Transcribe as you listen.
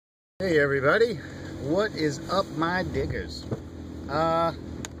Hey everybody, what is up my diggers? Not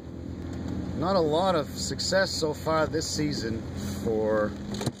a lot of success so far this season for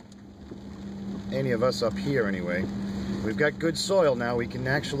any of us up here anyway. We've got good soil now, we can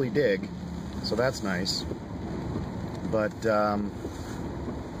actually dig, so that's nice. But the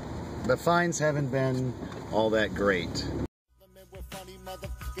finds haven't been all that great.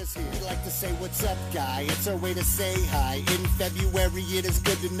 We like to say what's up, guy. It's our way to say hi. In February, it is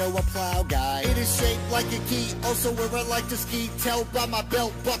good to know a plow guy. It is shaped like a key, also where I like to ski. Tell by my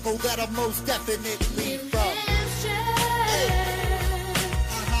belt buckle that I'm most definitely from.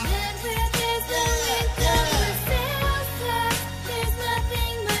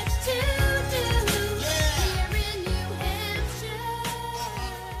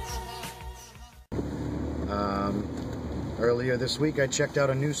 Earlier this week I checked out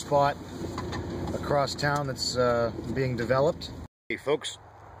a new spot across town that's being developed. Hey folks,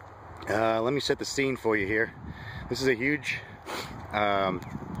 let me set the scene for you here. This is a huge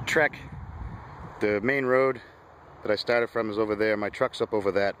trek. The main road that I started from is over there. My truck's up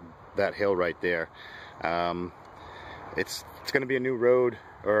over that hill right there. It's going to be a new road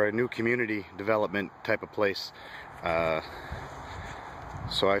or a new community development type of place.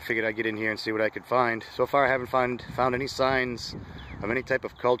 So I figured I'd get in here and see what I could find. So far I haven't found any signs of any type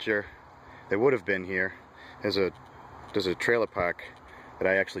of culture that would have been here. There's a trailer park that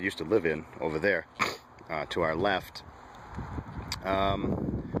I actually used to live in over there to our left.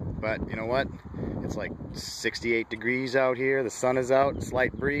 But you know what? It's like 68 degrees out here. The sun is out,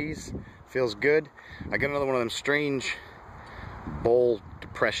 slight breeze, feels good. I got another one of them strange bowl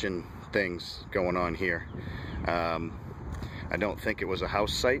depression things going on here. I don't think it was a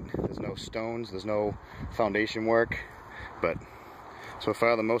house site. There's no stones, there's no foundation work, but so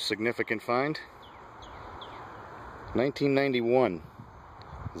far the most significant find, 1991,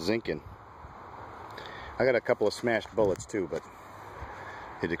 zinking. I got a couple of smashed bullets too, but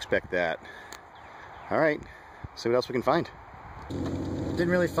you'd expect that. Alright, see what else we can find. Didn't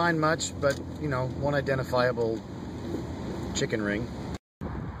really find much, but you know, one identifiable chicken ring.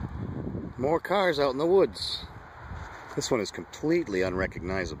 More cars out in the woods. This one is completely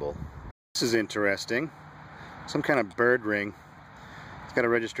unrecognizable. This is interesting. Some kind of bird ring. It's got a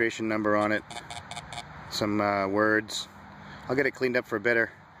registration number on it. Some words. I'll get it cleaned up for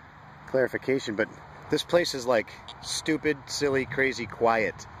better clarification, but this place is like stupid, silly, crazy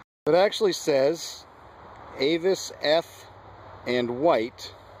quiet. It actually says Avis F. and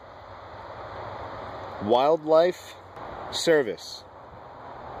White Wildlife Service.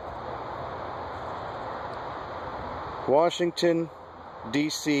 Washington,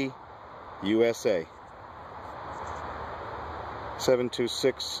 D.C., USA.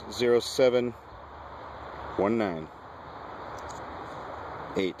 7260719.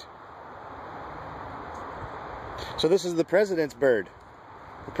 So this is the president's bird.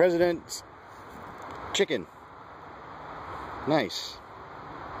 The president's chicken. Nice.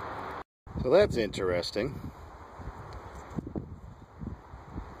 So that's interesting.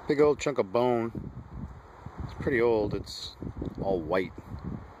 Big old chunk of bone. Pretty old, it's all white.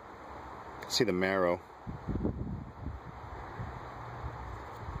 You can see the marrow.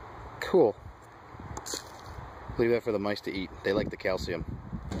 Cool. Leave that for the mice to eat. They like the calcium.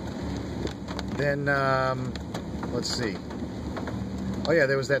 Then, let's see. Oh yeah,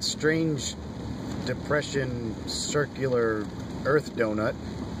 there was that strange depression circular earth donut.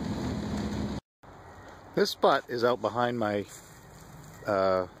 This spot is out behind my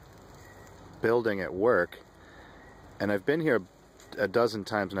building at work. And I've been here a dozen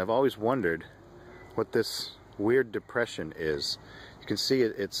times, and I've always wondered what this weird depression is. You can see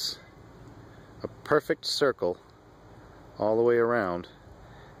it's a perfect circle all the way around,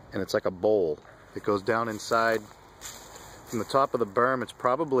 and it's like a bowl. It goes down inside. From the top of the berm, it's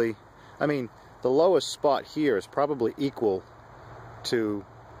probably, I mean, the lowest spot here is probably equal to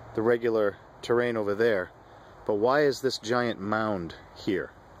the regular terrain over there. But why is this giant mound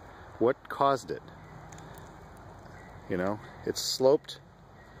here? What caused it? You know, it's sloped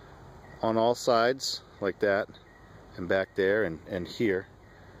on all sides like that, and back there and here.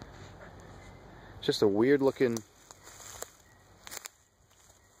 Just a weird looking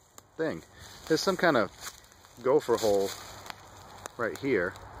thing. There's some kind of gopher hole right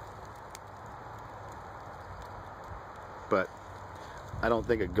here, but I don't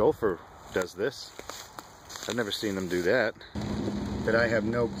think a gopher does this. I've never seen them do that. But I have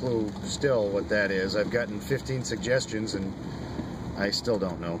no clue still what that is. I've gotten 15 suggestions and I still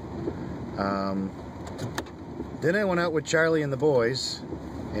don't know. Then I went out with Charlie and the boys,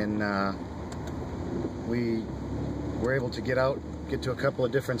 and we were able to get out get to a couple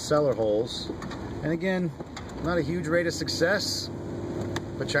of different cellar holes. And again, not a huge rate of success,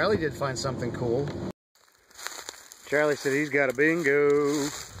 but Charlie did find something cool. Charlie said he's got a bingo.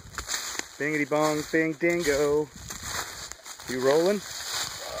 Bingity bong, bing dingo. You rolling?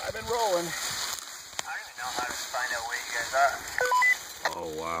 I've been rolling. I don't even know how to find out where you guys are. Oh,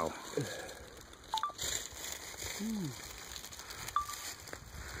 wow.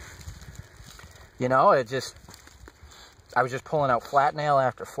 You know, I was just pulling out flat nail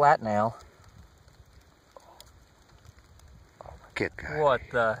after flat nail. Get that. What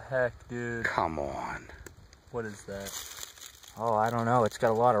the heck, dude? Come on. What is that? Oh, I don't know. It's got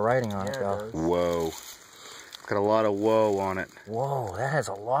a lot of writing on it, though. Whoa. It's got a lot of whoa on it. Whoa, that has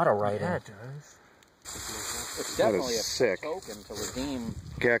a lot of writing. Yeah, it does. It's definitely a sick token to redeem.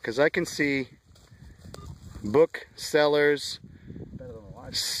 Yeah, because I can see book sellers,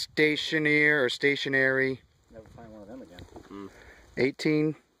 stationeer or stationery. Never find one of them again.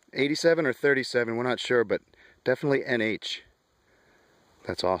 1887 or 37, we're not sure, but definitely NH.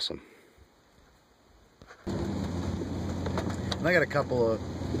 That's awesome. And I got a couple of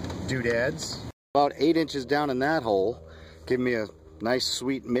doodads. About 8 inches down in that hole, giving me a nice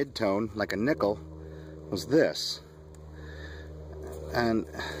sweet mid-tone, like a nickel, was this. And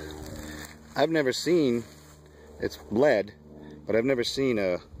I've never seen, it's lead, but I've never seen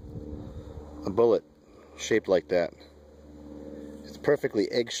a bullet shaped like that. It's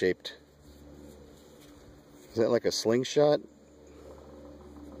perfectly egg-shaped. Is that like a slingshot?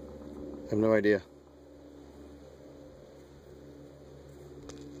 I have no idea.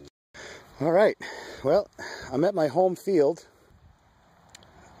 Alright, well, I'm at my home field,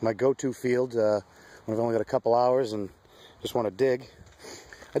 my go-to field, when I've only got a couple hours and just want to dig.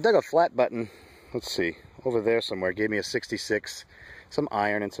 I dug a flat button, let's see, over there somewhere, gave me a 66, some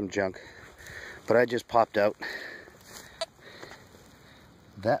iron and some junk. But I just popped out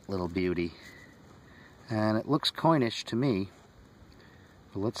that little beauty. And it looks coinish to me,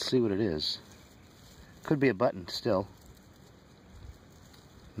 but let's see what it is. Could be a button still.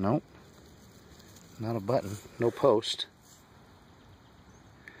 Nope. Not a button, no post.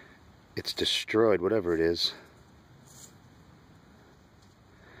 It's destroyed, whatever it is.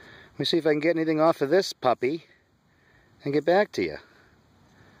 Let me see if I can get anything off of this puppy and get back to you.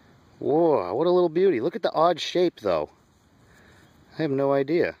 Whoa, what a little beauty. Look at the odd shape, though. I have no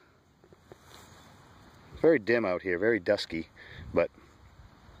idea. Very dim out here, very dusky, but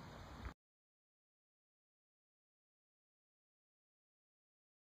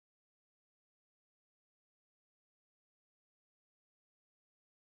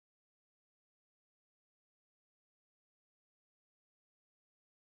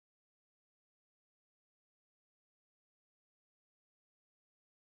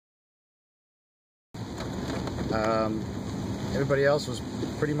everybody else was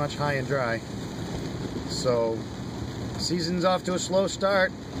pretty much high and dry. So, season's off to a slow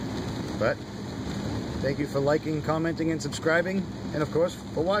start, but thank you for liking, commenting, and subscribing, and of course,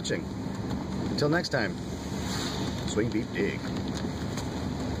 for watching. Until next time, swing, beat, dig.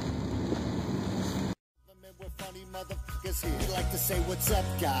 We like to say what's up,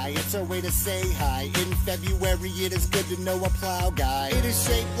 guy. It's our way to say hi. In February, it is good to know a plow guy. It is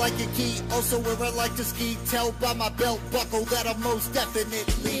shaped like a key, also where I like to ski. Tell by my belt buckle that I'm most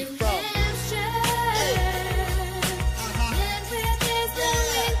definitely from